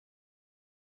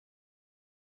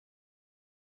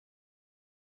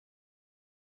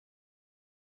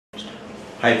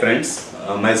Hi friends,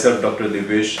 myself Dr.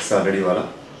 Divyesh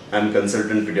Sadadiwala. I am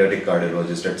consultant pediatric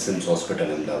cardiologist at SIMS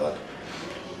Hospital, Ahmedabad.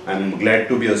 I am glad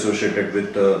to be associated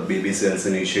with the Babycell's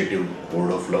initiative Board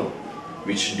of Love,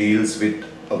 which deals with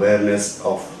awareness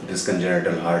of these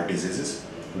congenital heart diseases.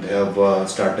 They have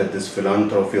started this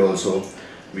philanthropy also,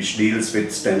 which deals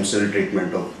with stem cell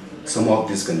treatment of some of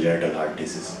these congenital heart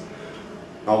diseases.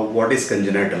 Now, what is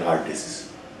congenital heart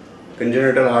disease?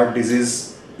 Congenital heart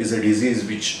disease is a disease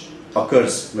which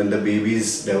occurs when the baby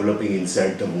is developing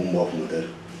inside the womb of mother.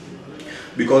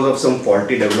 Because of some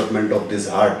faulty development of this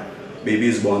heart, baby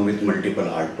is born with multiple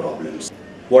heart problems.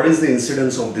 What is the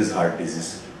incidence of this heart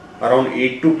disease? Around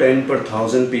 8 to 10 per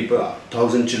thousand people,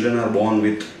 thousand children are born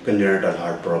with congenital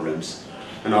heart problems.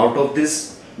 And out of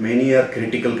this, many are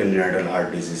critical congenital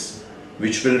heart disease,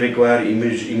 which will require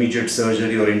immediate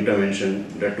surgery or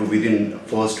intervention that to within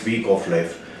first week of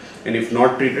life. And if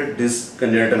not treated, this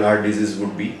congenital heart disease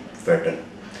would be fatal.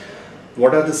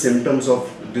 What are the symptoms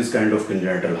of this kind of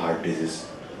congenital heart disease?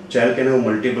 Child can have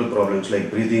multiple problems like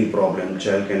breathing problem,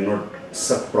 child cannot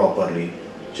suck properly,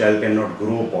 child cannot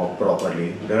grow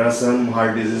properly. There are some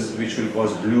heart diseases which will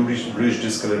cause bluish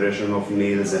discoloration of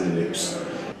nails and lips.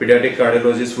 Pediatric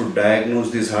cardiologists would diagnose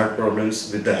these heart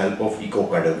problems with the help of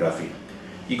echocardiography.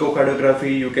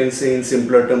 Echocardiography, you can say in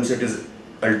simpler terms, it is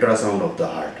ultrasound of the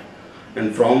heart.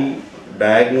 And from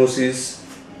diagnosis,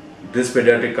 this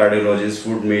pediatric cardiologist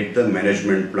would make the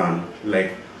management plan,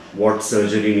 like what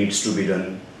surgery needs to be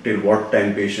done, till what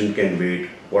time patient can wait,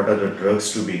 what are the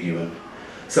drugs to be given.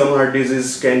 Some heart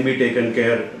disease can be taken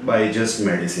care by just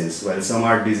medicines, while some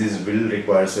heart disease will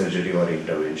require surgery or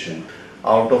intervention.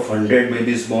 Out of 100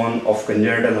 babies born of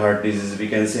congenital heart disease, we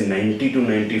can say 90 to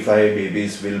 95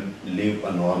 babies will live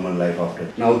a normal life after.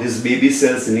 Now this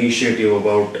Babycell's initiative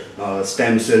about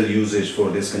stem cell usage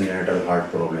for these congenital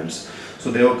heart problems. So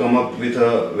they have come up with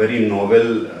a very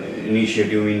novel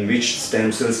initiative in which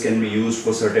stem cells can be used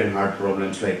for certain heart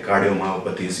problems like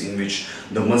cardiomyopathies, in which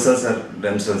the muscles are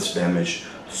themselves damaged.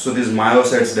 So these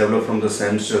myocytes developed from the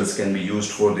stem cells can be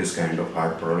used for this kind of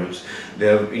heart problems. They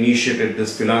have initiated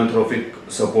this philanthropic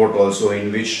support also,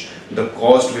 in which the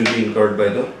cost will be incurred by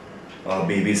the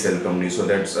Babycell company. So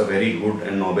that's a very good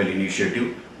and noble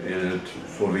initiative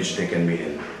for which they can be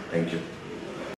helped. Thank you.